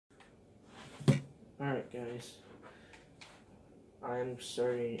Alright guys, I'm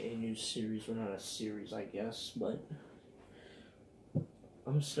starting a new series, well not a series I guess, but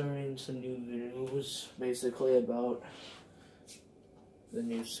I'm starting some new videos basically about the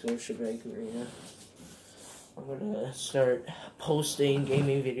new Scotiabank arena. I'm gonna start posting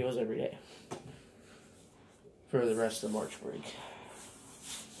gaming videos every day for the rest of the March break.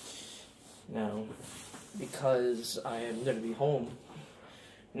 Now, because I am gonna be home.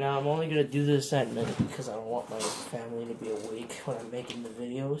 Now, I'm only going to do this at night because I don't want my family to be awake when I'm making the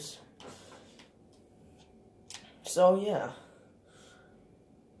videos. So, yeah.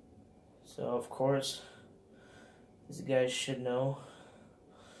 So, of course, as you guys should know,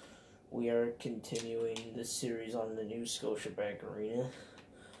 we are continuing this series on the new Scotiabank arena.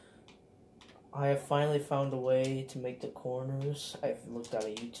 I have finally found a way to make the corners. I've looked at a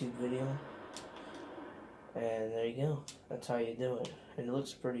YouTube video. And there you go. That's how you do it. And it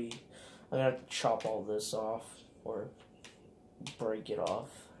looks pretty. I'm gonna have to chop all this off or break it off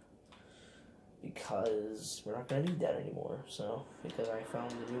because we're not gonna need that anymore. So because I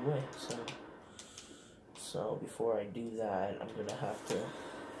found a new way. So before I do that, I'm gonna have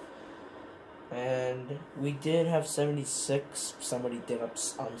to. And we did have 76. Somebody did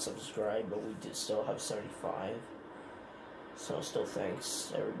unsubscribe, but we did still have 75. So still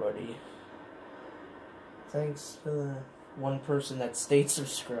thanks everybody. Thanks to the one person that stayed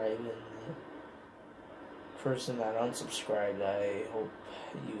subscribed and the person that unsubscribed. I hope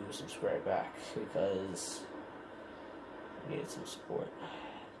you subscribe back because I needed some support.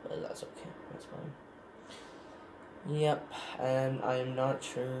 But that's okay. That's fine. Yep, and I'm not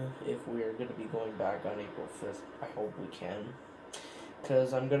sure if we're going to be going back on April 5th. I hope we can.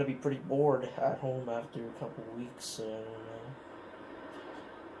 Because I'm going to be pretty bored at home after a couple weeks. So I don't know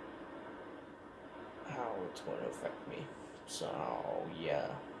how it's going to affect me. So, yeah.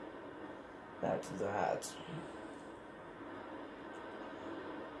 That's that.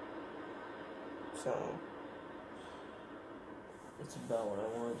 So, that's about what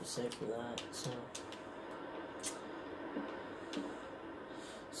I wanted to say for that.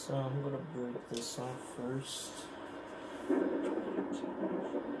 So I'm going to break this off first.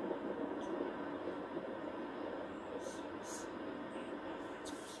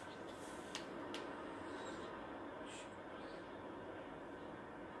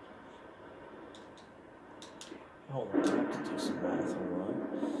 Hold on, I have to do some math. Hold on.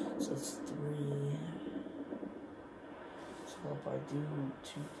 So it's 3. So if I do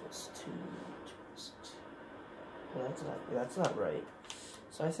 2 plus 2, 2 plus 2. Well, that's not right.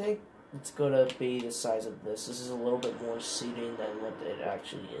 So I think it's gonna be the size of this. This is a little bit more seating than what it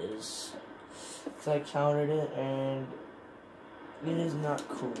actually is. So I counted it, and it is not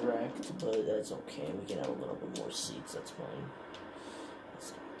correct, but that's okay. We can have a little bit more seats. That's fine.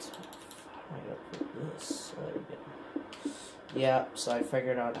 That's not tough. I gotta put this. There we go. Yeah, so I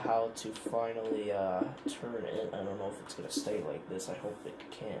figured out how to finally turn it. I don't know if it's gonna stay like this. I hope it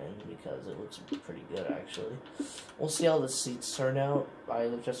can because it looks pretty good actually. We'll see how the seats turn out. I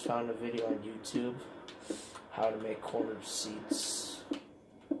just found a video on YouTube how to make cornered seats.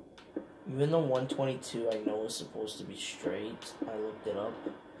 Even the 122 I know is supposed to be straight. I looked it up,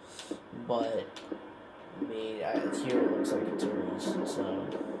 but I mean here it looks like it turns. So.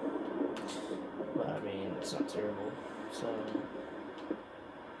 But I mean, it's not terrible. So,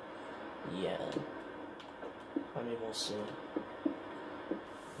 yeah. I mean, we'll see.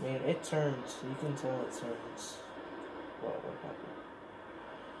 I mean, it turns. You can tell it turns. What happened?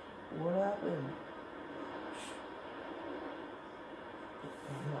 What happened?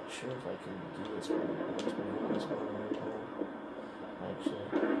 I'm not sure if I can do this one. Actually,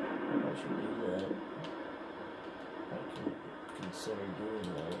 I should do that. I can consider doing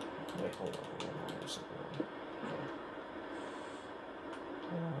that. Wait, hold on. Okay.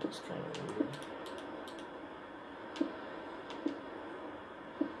 Oh, it's kind of weird.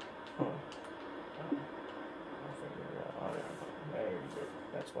 Huh. I'll figure it out. Oh, yeah, I already did.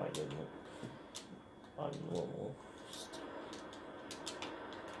 That's why I didn't look unnormal.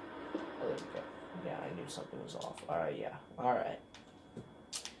 Oh, there we go. Yeah, I knew something was off. Alright, yeah. Alright.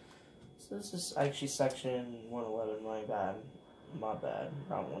 So this is actually section 111, my bad. My bad.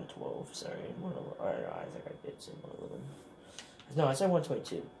 Not 112, sorry. 111. I think I did say 111. No, I said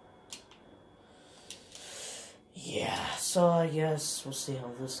 122. Yeah, so I guess we'll see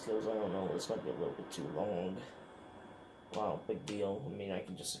how this goes. I don't know. This might be a little bit too long. Wow, big deal. I mean, I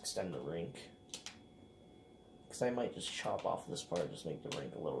can just extend the rink. Because I might just chop off this part, just make the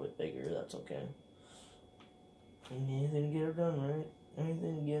rink a little bit bigger. That's okay. Anything to get it done, right?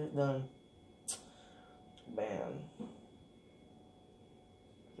 Anything to get it done. Man.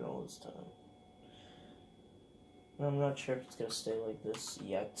 All this time. I'm not sure if it's gonna stay like this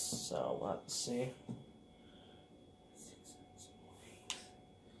yet, so we'll have to see.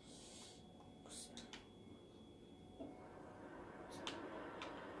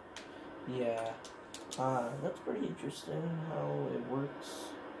 Yeah, that's pretty interesting how it works.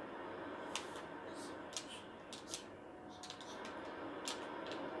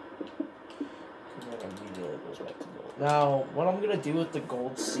 Now, what I'm gonna do with the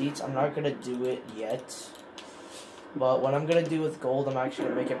gold seats, I'm not gonna do it yet. But what I'm gonna do with gold, I'm actually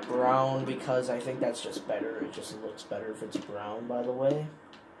gonna make it brown because I think that's just better. It just looks better if it's brown, by the way.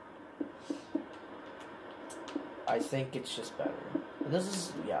 I think it's just better. And this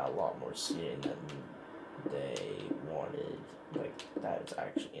is, yeah, a lot more seating than they wanted. Like, that is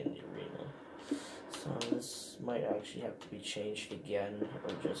actually in the arena. So this might actually have to be changed again,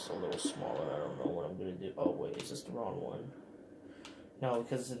 or just a little smaller. I don't know what I'm gonna do. Oh wait, is this the wrong one? No,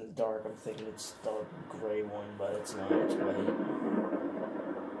 because it's in the dark, I'm thinking it's the gray one, but it's not, it's white.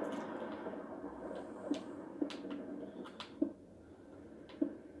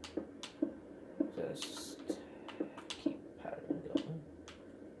 Just keep pattern going.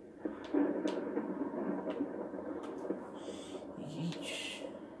 Yeesh,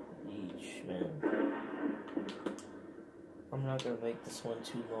 man. I'm not gonna make this one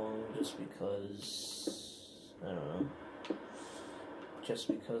too long just because, I don't know. Just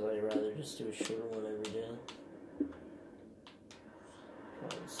because I'd rather just do a shorter one every day.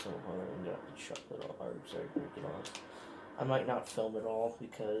 God, it's so hard. I'm gonna have to chop it off, or sorry, break it off. I might not film it all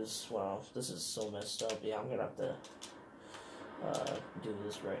because, wow, this is so messed up. Yeah, I'm gonna have to do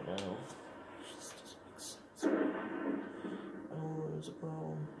this right now. It just doesn't make sense. Oh, there's a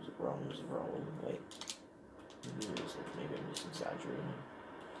problem. There's a problem. There's a problem. Wait. Maybe I'm just exaggerating.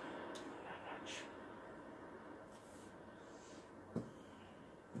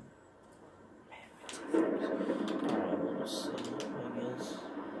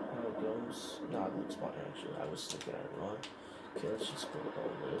 Not looks fine actually. I was looking at it wrong. Okay, let's just build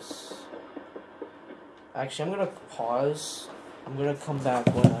all this. Actually, I'm gonna pause. I'm gonna come back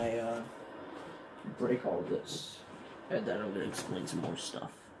when I break all this, and then I'm gonna explain some more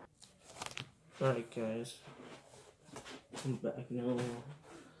stuff. Alright, guys. I'm back now.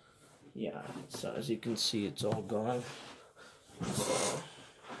 Yeah. So as you can see, it's all gone. So.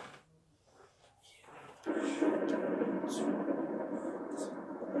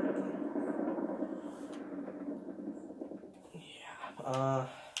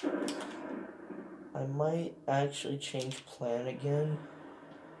 I might actually change plan again,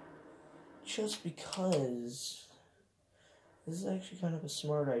 just because this is actually kind of a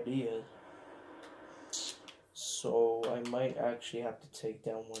smart idea. So I might actually have to take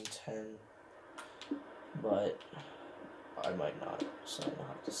down 110, but I might not, so I'll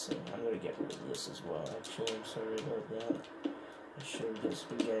have to see. I'm gonna get rid of this as well, actually. I'm sorry about that. I should have just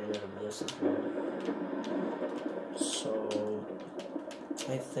been getting rid of this as well. So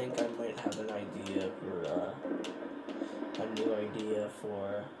I think I might have an idea for a new idea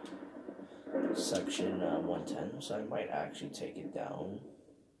for section 110, so I might actually take it down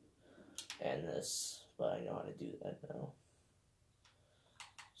and this, but I know how to do that now.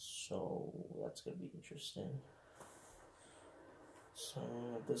 So that's gonna be interesting. So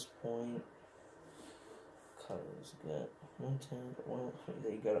at this point, colors got 110, well,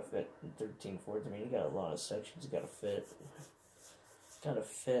 you gotta fit 13, 14. I mean, you got a lot of sections you gotta fit. Gotta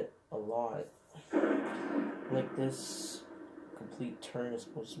fit a lot. Like this complete turn is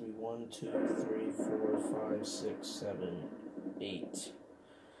supposed to be 1, 2, 3, 4, 5, 6, 7, 8.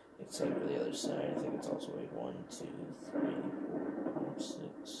 Except for the other side, I think it's also like 1, 2, 3, 4, 5,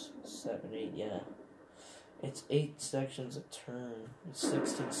 6, 7, 8. Yeah, it's 8 sections a turn. It's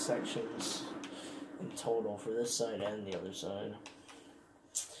 16 sections in total for this side and the other side.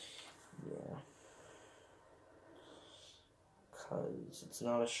 Yeah. Because it's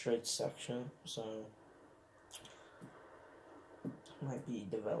not a straight section, so I might be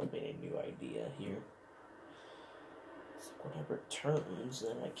developing a new idea here. So whatever it turns,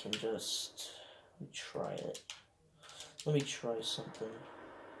 then I can just try it. Let me try something.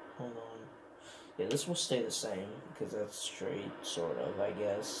 Hold on. Yeah, this will stay the same because that's straight, sort of, I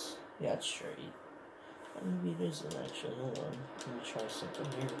guess. Yeah, it's straight. Maybe it isn't actually. Hold on. Let me try something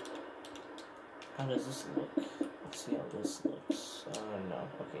here. How does this look? Let's see how this looks. No.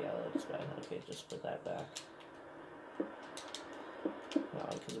 Okay, yeah, that looks bad. Okay, just put that back. No,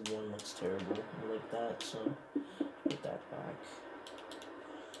 because one looks terrible like that, so put that back.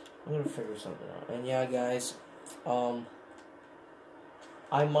 I'm gonna figure something out. And yeah, guys, I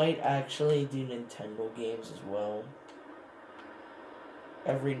might actually do Nintendo games as well.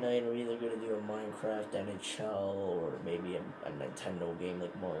 every night I'm either gonna do a Minecraft NHL or maybe a Nintendo game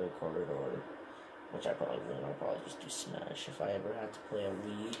like Mario Kart, or which I probably won't. I'll probably just do Smash if I ever had to play a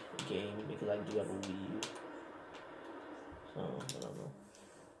Wii game, because I do have a Wii U. So I don't know.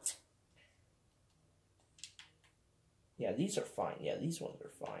 Yeah, these are fine. Yeah, these ones are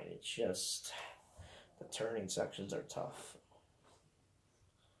fine. It's just the turning sections are tough.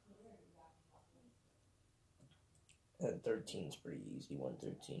 And 13 is pretty easy.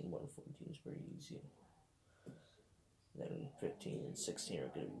 113, 114 is pretty easy. Then 15 and 16 are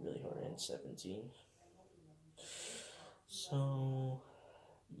going to be really hard, and 17. So,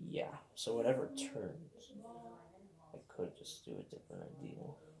 yeah. So whatever turns, I could just do a different idea.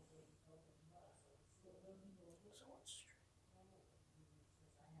 So what's straight?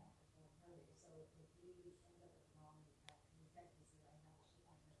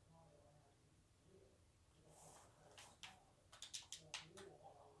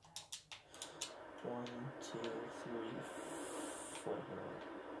 1, 2, 3, 4. 1, 2, 3, 4. Where's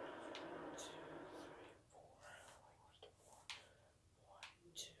the 4? 1,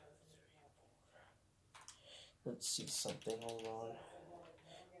 2, 3, 4. Let's see something. Hold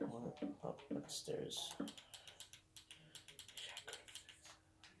on. One up upstairs.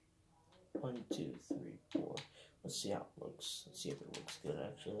 1, 2, 3, 4. Let's see how it looks. Let's see if it looks good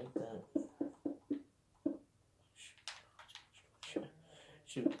actually like that.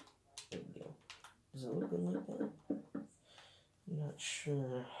 Shoot. There we go. Does it look good like that? I'm not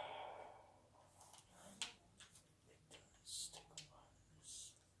sure.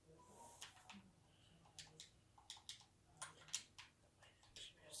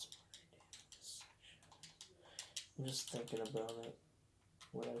 I'm just thinking about it,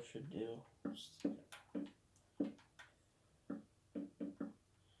 what I should do.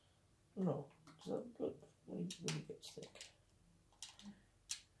 No, does that look good? What do you guys think?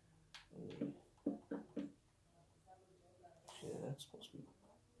 Yeah, that's supposed to be.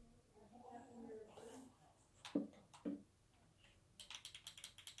 I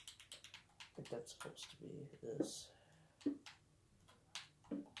think that's supposed to be this.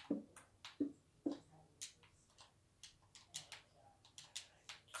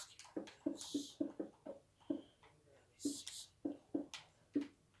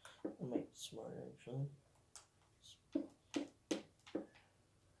 That might be smarter actually.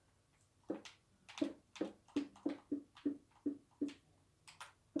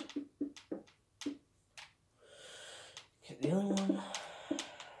 Okay, the other one.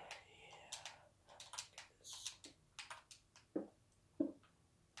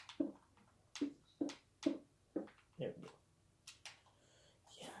 There we go.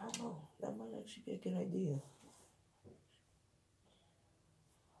 Yeah, I don't know. That might actually be a good idea.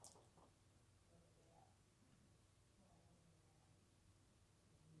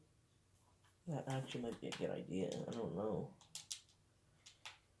 That actually might be a good idea. I don't know.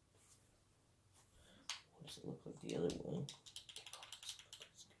 What does it look like the other way?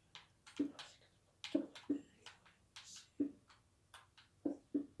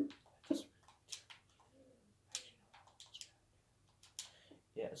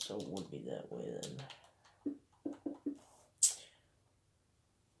 Yeah, so it would be that way then.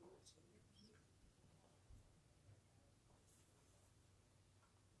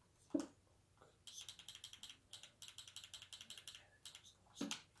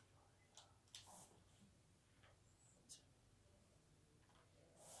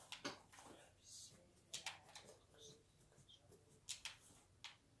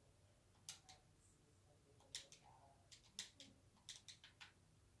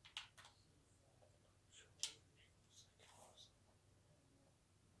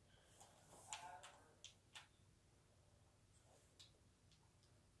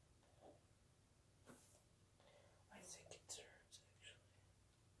 I think it turns actually.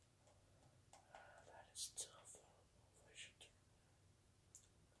 That is tough. I don't know if I should turn.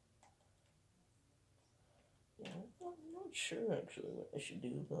 Yeah, I'm not sure actually what I should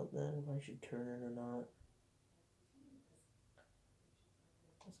do about that, if I should turn it or not.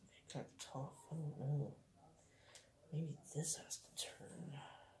 That's actually kind of tough. I don't know. Maybe this has to turn.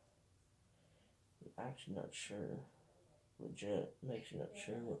 I'm actually not sure. Legit, I'm actually not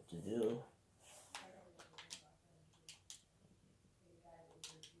sure what to do.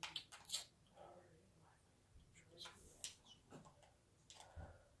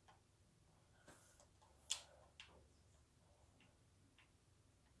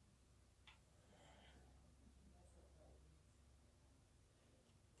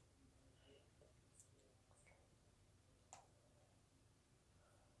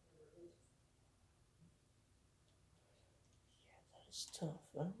 It's tough.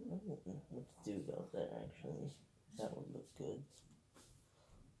 I don't know what to do about that, actually. That would look good.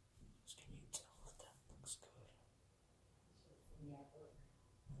 Can you tell if that looks good? Yeah,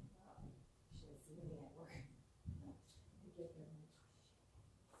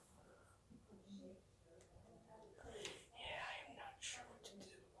 I'm not sure what to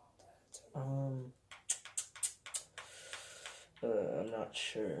do about that. I'm not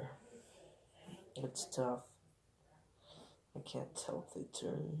sure. It's tough. I can't tell if they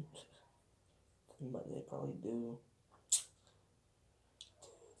turn, but they probably do.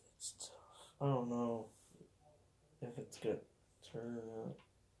 Dude, it's tough. I don't know if it's gonna turn or not.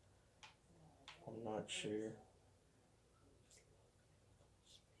 I'm not sure.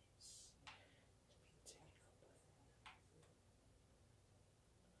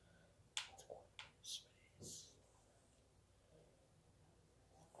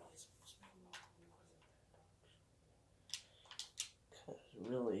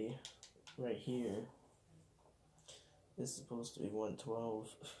 Really, right here, this is supposed to be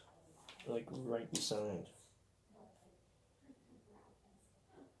 112, like right beside.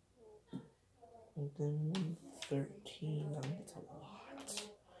 And then 113, I mean, that's a lot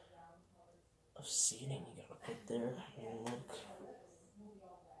of seating you gotta put there. And look,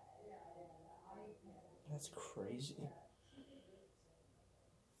 that's crazy.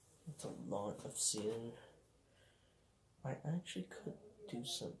 That's a lot of seating. I actually could do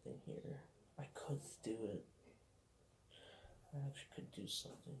something here. I could do it. I actually could do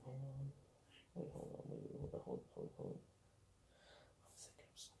something. Hold on. Wait, hold on. Wait, hold on. I'm thinking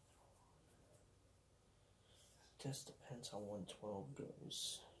of something. Just depends how 112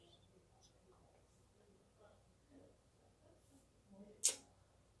 goes.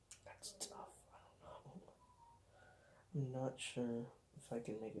 That's tough. I don't know. I'm not sure if I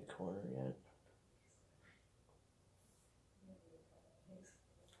can make a corner yet.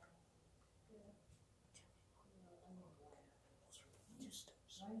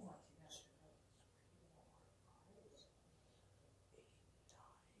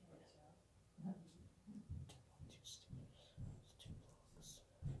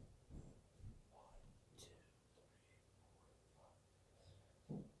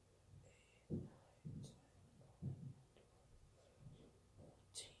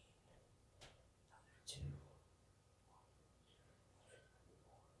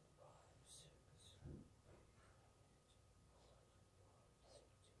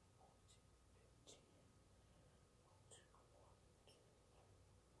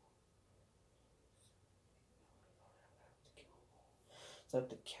 So I have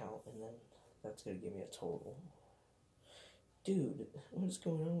to count, and then that's gonna give me a total. Dude, what is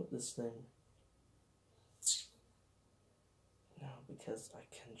going on with this thing? No, because I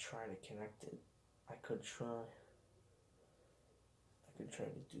can try to connect it. I could try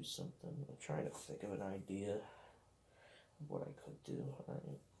to do something. I'm trying to think of an idea of what I could do.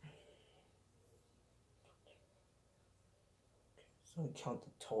 Alright. So I count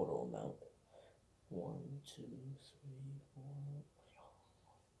the total amount. 1, 2, 3, 4.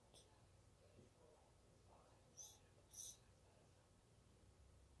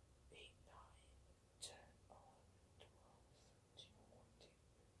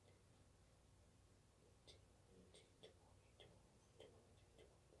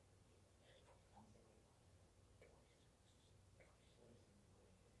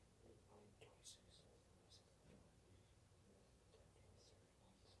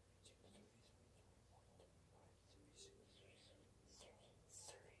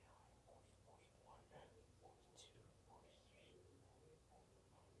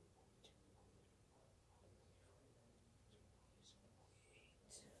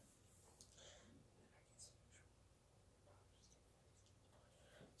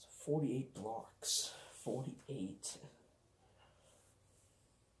 So 48 blocks. 48.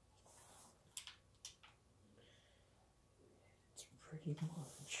 It's pretty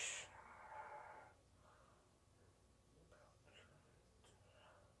much.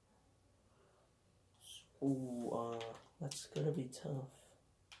 Ooh, that's gonna be tough.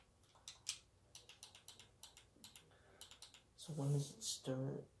 So when does it start?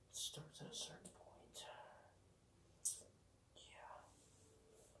 It starts at a certain point.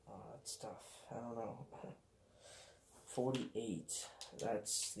 Yeah. That's tough. I don't know. 48.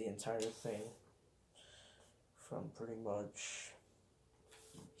 That's the entire thing. From pretty much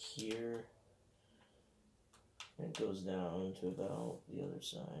here. And it goes down to about the other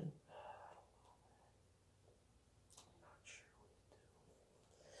side.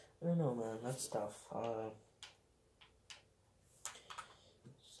 I don't know, man. That's tough.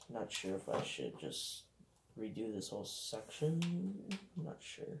 Not sure if I should just redo this whole section. I'm not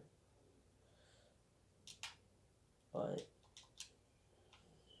sure. But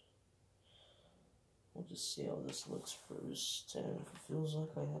we'll just see how this looks first. And if it feels like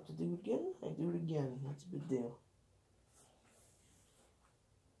I have to do it again, I do it again. That's a big deal.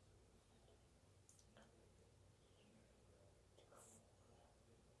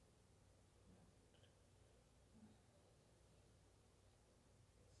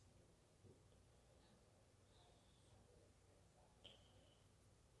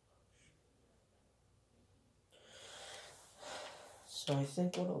 So I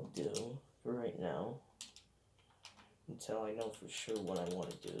think what I'll do for right now, until I know for sure what I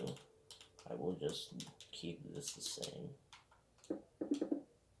want to do, I will just keep this the same.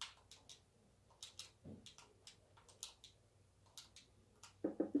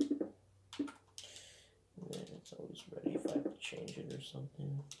 And then it's always ready if I have to change it or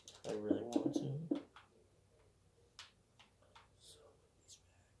something, if I really want to.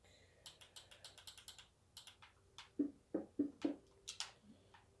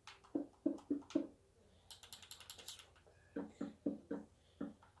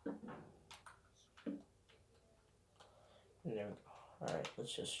 And there we go. Alright,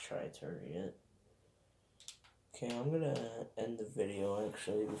 let's just try turning it. Okay, I'm gonna end the video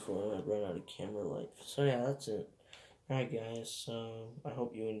actually before I run out of camera light. So yeah, that's it. Alright guys, so I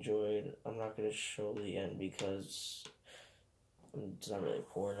hope you enjoyed. I'm not gonna show the end because it's not really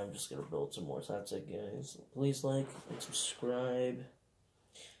important. I'm just gonna build some more. So that's it guys. Please like and subscribe.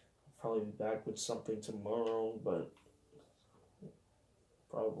 I'll probably be back with something tomorrow, but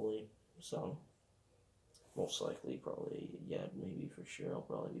probably some. Most likely, probably, yeah, maybe for sure, I'll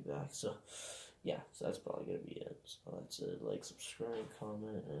probably be back, so, yeah, so that's probably gonna be it, so that's it, like, subscribe,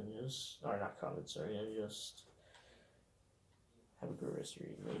 comment, and just, or not comment, sorry, and just have a good rest of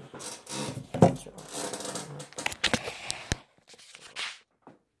your evening.